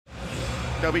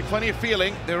there'll be plenty of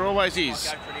feeling. There always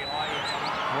is.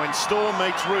 When Storm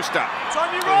meets Rooster.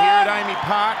 We're here at Amy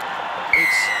Park.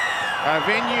 It's a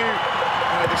venue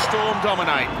where the Storm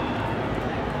dominate.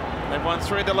 They've won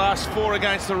 3 of the last 4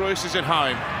 against the Roosters at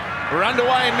home. We're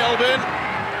underway in Melbourne.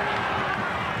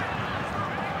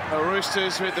 The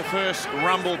Roosters with the first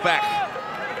rumble back.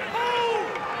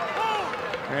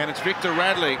 And it's Victor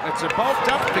Radley. It's a bulked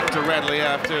up Victor Radley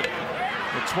after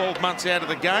the 12 months out of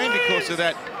the game because of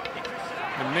that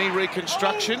knee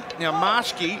reconstruction. Now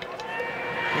Marshke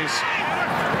is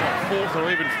 4th or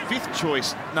even 5th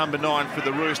choice number 9 for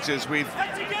the Roosters with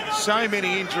so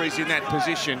many injuries in that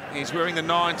position. He's wearing the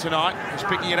 9 tonight. He's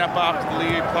picking it up after the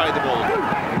Liu played the ball.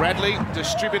 Radley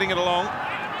distributing it along,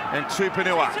 and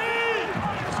Tupanua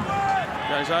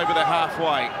goes over the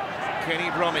halfway. Kenny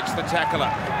Bromwich, the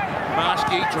tackler.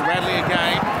 Marshke to Radley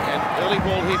again, and early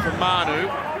ball here for Manu.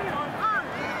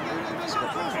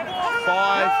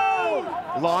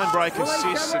 5 line break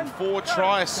assists and 4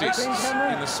 try assists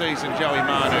in the season, Joey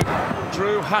Manu.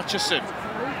 Drew Hutchison,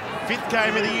 5th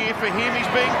game of the year for him.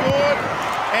 He's been good,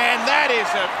 and that is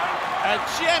a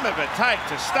gem of a take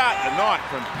to start the night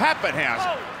from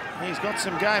Pappenhausen. He's got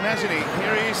some game, hasn't he?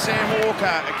 Here he is, Sam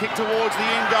Walker, a kick towards the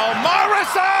end goal. Morris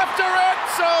after it!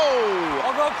 So,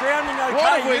 I got grounding okay.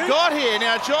 what have we got here?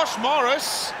 Now, Josh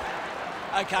Morris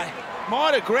okay.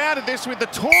 might have grounded this with the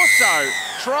torso.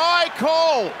 Try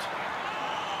called.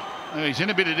 Well, he's in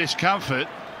a bit of discomfort,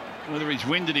 whether he's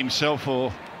winded himself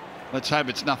or let's hope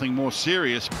it's nothing more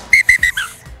serious.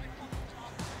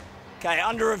 Okay,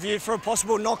 under review for a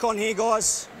possible knock-on here,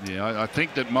 guys. Yeah, I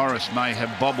think that Morris may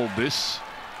have bobbled this.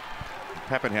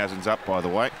 Pappenhausen's up, by the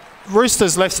way.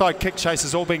 Roosters' left side kick chase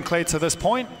has all been cleared to this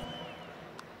point.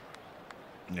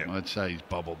 Yeah. I'd say he's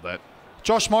bobbled that.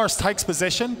 Josh Morris takes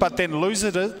possession, but then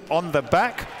loses it on the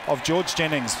back of George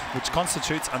Jennings, which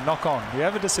constitutes a knock-on. We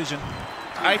have a decision.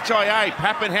 HIA,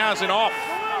 Pappenhausen off.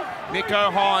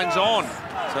 Nico Hines on.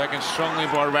 Taken strongly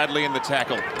by Radley in the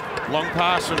tackle. Long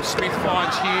pass from Smith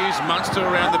finds Hughes. Munster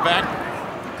around the back.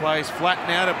 Plays flat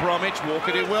now to Bromwich.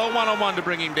 Walker did well one-on-one to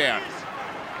bring him down.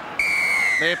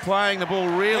 They're playing the ball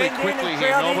really quickly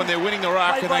here, Melbourne. They're winning the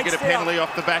ruck and they get a penalty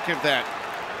off the back of that.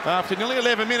 After nearly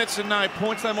 11 minutes and no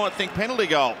points, they might think penalty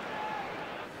goal.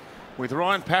 With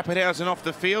Ryan Pappenhausen off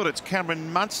the field, it's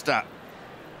Cameron Munster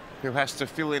who has to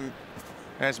fill in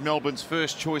as Melbourne's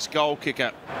first choice goal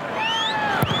kicker.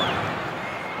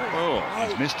 Oh,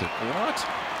 he's missed it. What?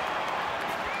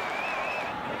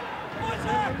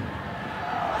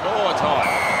 Oh, it's high.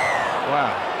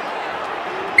 Wow.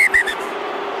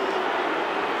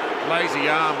 Lazy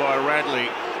arm by Radley.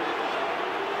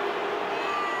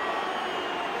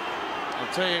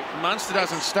 I'll tell you, Munster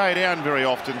doesn't stay down very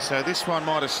often, so this one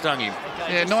might have stung him.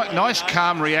 Yeah, nice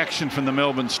calm reaction from the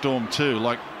Melbourne Storm too.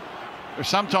 Like,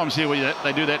 sometimes here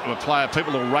they do that to a player,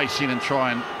 people will race in and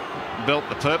try and belt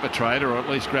the perpetrator or at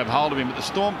least grab hold of him, but the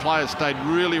Storm players stayed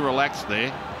really relaxed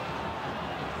there.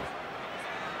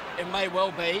 It may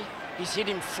well be. He's hit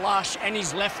him flush and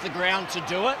he's left the ground to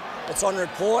do it. It's on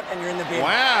report and you're in the bin.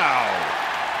 Wow.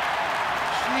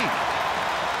 Gee.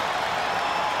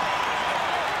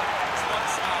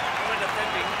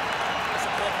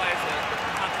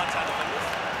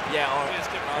 Yeah,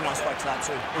 and I spoke to that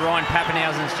too. Ryan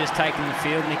Pappenhausen's just taken the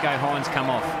field. Nico Hines come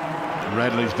off.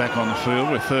 Radley's back on the field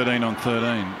with 13 on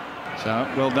 13. So,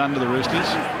 well done to the Roosters.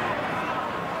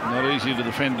 Not easy to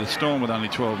defend the Storm with only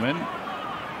 12 men.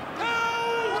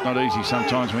 It's not easy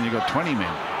sometimes when you've got 20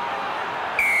 men.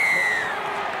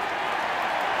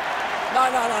 No.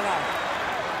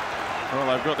 Well,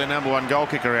 they've got their #1 goal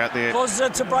kicker out there. Was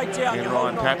it to break down? In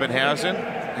Ryan Pappenhausen,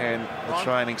 and the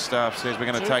training staff says we're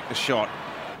going to take the shot.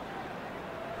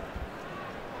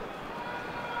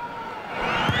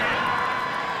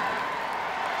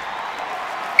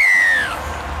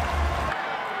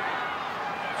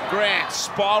 Grant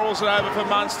spirals it over for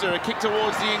Munster. A kick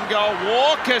towards the in goal.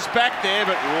 Walker's back there,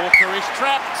 but Walker is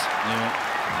trapped. Yeah.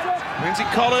 Lindsay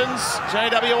Collins,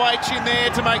 JWH in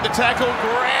there to make the tackle.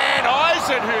 Grant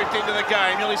Eisenhuth into the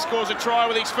game. Nearly scores a try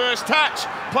with his first touch.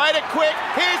 Played it quick.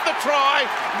 Here's the try.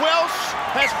 Welsh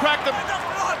has cracked them.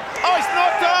 Oh, he's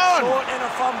knocked on. Short and a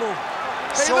fumble.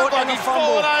 He looked like he's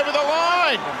fallen over the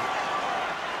line.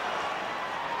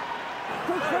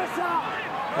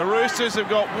 The Roosters have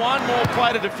got one more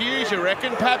play to defuse, you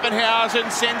reckon.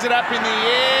 Pappenhausen sends it up in the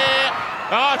air.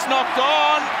 Oh, it's knocked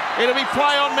on. It'll be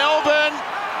play on Melbourne.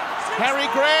 Harry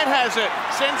Grant has it.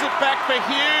 Sends it back for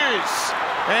Hughes.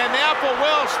 And now for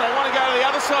Welsh. They want to go to the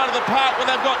other side of the park where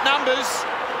they've got numbers.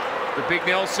 The big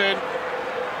Nelson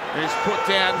is put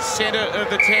down centre of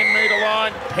the 10-metre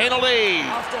line. Penalty.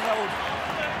 After held.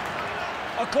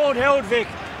 I called held, Vic.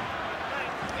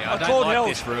 Yeah, I don't called like held.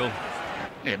 this rule.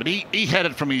 Yeah, but he had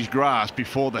it from his grasp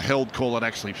before the held call had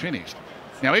actually finished.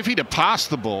 Now, if he'd have passed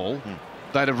the ball,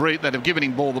 they'd have given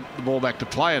him the ball back to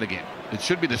play it again. It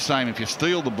should be the same if you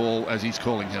steal the ball as he's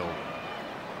calling held.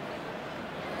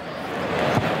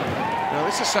 Now,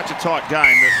 this is such a tight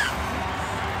game that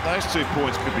those 2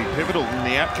 points could be pivotal in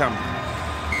the outcome.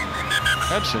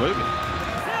 Absolutely.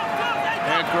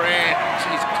 Now Grant,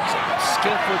 he's a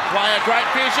skillful player, great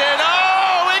vision.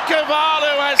 Oh,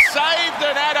 Ikavalu has saved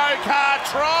an Addo-Carr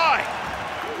try.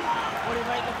 What do you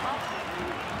make the punt?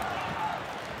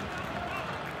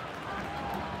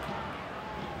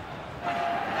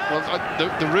 Well,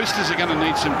 the Roosters are going to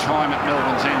need some time at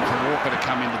Melbourne's end for Walker to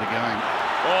come into the game.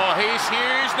 Oh, here's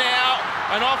Hughes now.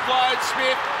 An offload,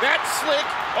 Smith. That's slick.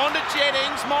 Onto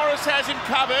Jennings. Morris has him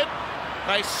covered.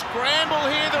 They scramble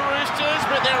here, the Roosters,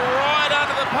 but they're right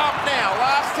under the pump now.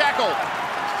 Last tackle.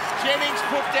 Jennings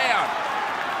put down.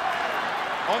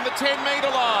 On the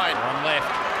 10-metre line. On left.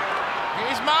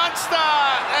 Here's Munster.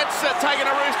 That's taking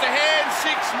a Rooster hand. 6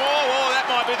 more. Oh, that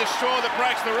might be the straw that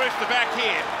breaks the Rooster back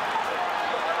here.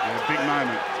 Yeah, big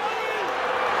moment.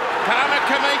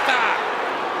 Kamitha.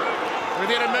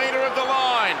 Within a metre of the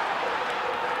line.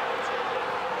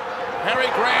 Harry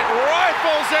Grant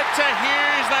rifles it to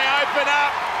Hughes. They open up.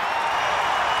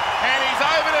 And he's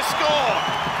over to score.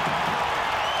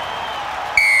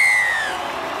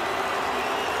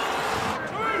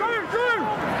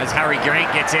 As Harry Grant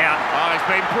gets out. Oh, he's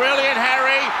been brilliant,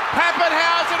 Harry.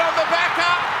 Pappenhausen on the back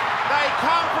up. They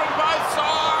come from both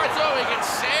sides. Oh, he gets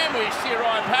sandwiched here,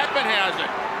 Ryan Pappenhausen.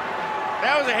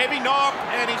 That was a heavy knock,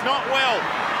 and he's not well.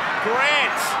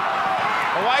 Grant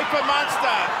away for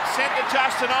Munster. Sent to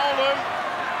Justin Oldham.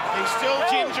 He's still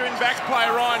ginger in back play,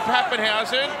 Ryan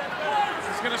Pappenhausen.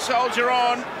 He's going to soldier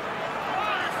on.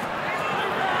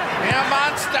 Now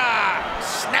Munster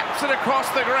snaps it across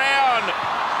the ground.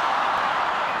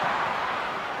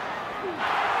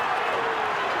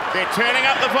 They're turning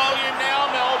up the volume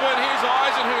now, Melbourne. Here's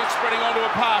Eisenhuth spreading onto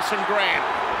a pass from Grant.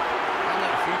 Done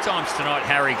that a few times tonight,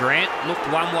 Harry Grant. Looked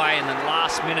one way and then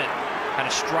last minute had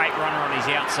a straight runner on his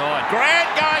outside.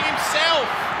 Grant going himself.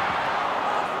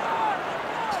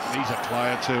 He's a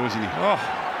player too, isn't he? Oh.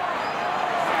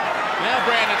 Now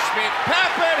Brandon Smith.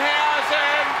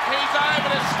 Pappenhausen. He's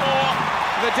over to score.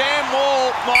 The damn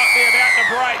wall might be about to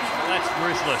break. Well, that's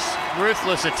ruthless.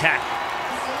 Ruthless attack.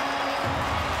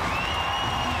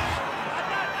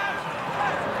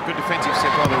 Good defensive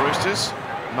set by the Roosters.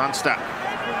 Munster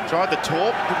tried the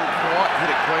torp, didn't quite hit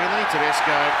it cleanly. Tedesco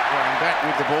running back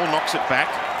with the ball, knocks it back.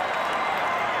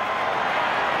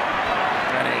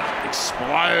 And he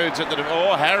explodes at the...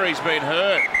 Oh, Harry's been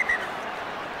hurt.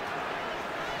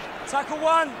 Tackle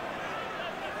 1.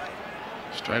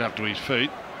 Straight up to his feet.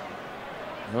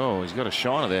 Oh, he's got a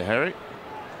shiner there, Harry.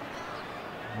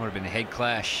 Would have been a head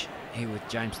clash here with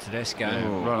James Tedesco. Yeah,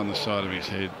 right on the side of his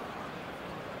head.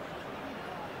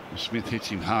 Smith hits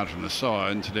him hard from the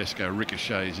side and Tedesco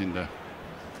ricochets into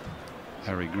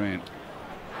Harry Grant.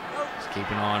 Just keep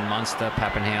an eye on Munster,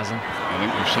 Pappenhausen. I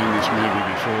think we've seen this movie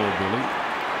before, Billy.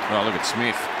 Oh, look at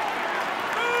Smith.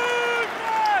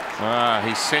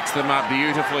 He sets them up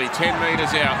beautifully. 10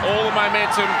 metres out. All the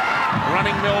momentum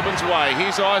running Melbourne's way.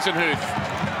 Here's Eisenhuth.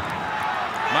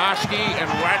 Marshke and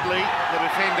Radley, the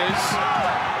defenders.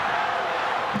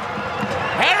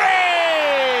 Harry!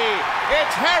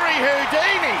 It's Harry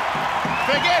Houdini.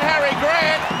 Forget Harry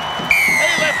Grant.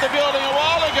 He left the building a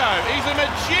while ago. He's a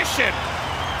magician.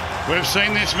 We've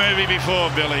seen this movie before,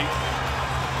 Billy.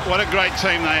 What a great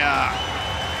team they are.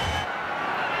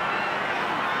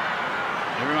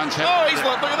 Everyone's happy. Oh,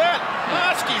 look at that.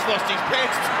 Marshke's lost his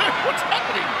pants too. What's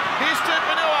happening? Here's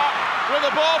Tupanua with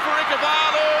the ball for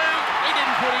Ikavalu. He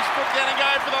didn't put his foot down and go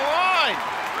for the line.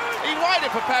 He waited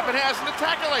for Pappenhausen to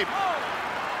tackle him.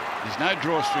 There's no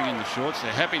drawstring in the shorts.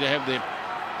 They're happy to have their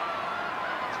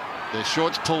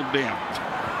shorts pulled down.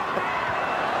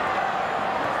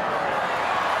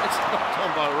 It's knocked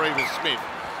on by Reeva Smith.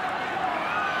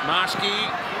 Marshke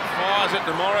fires it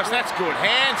to Morris. That's good.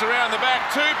 Hands around the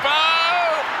back. Tupou.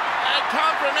 They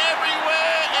come from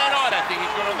everywhere. And I don't think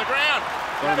he's got on the ground.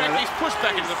 In fact, he's pushed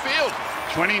back into the field.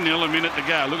 20-0 a minute to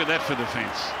go. Look at that for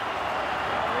defence.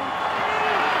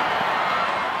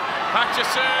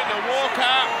 Hutchison to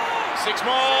Walker. 6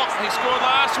 more. He scored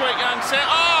last week, young Sam.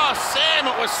 Oh, Sam,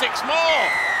 it was 6 more.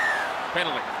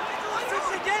 Penalty.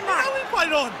 6 again, mate. We played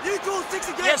on. You called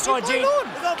 6 again. Yes, I did.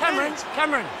 Cameron.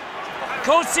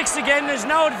 Called 6 again. There's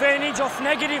no advantage off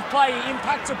negative play,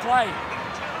 impact to play.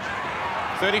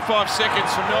 35 seconds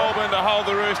for Melbourne to hold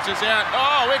the Roosters out.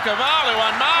 Oh, Ikavalu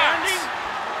unmarked.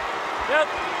 Yep.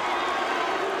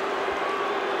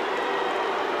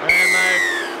 And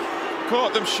they've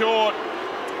caught them short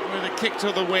with a kick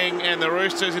to the wing, and the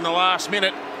Roosters in the last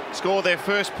minute scored their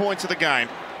first points of the game.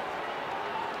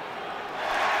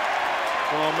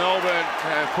 Well, Melbourne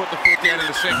put the foot down in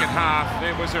the second half.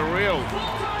 There was a real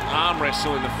arm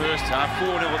wrestle in the first half,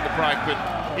 4-0 at the break,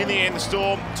 but in the end the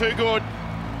Storm too good.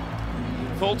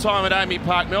 Full time at Amy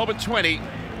Park, Melbourne 20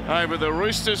 over the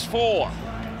Roosters 4.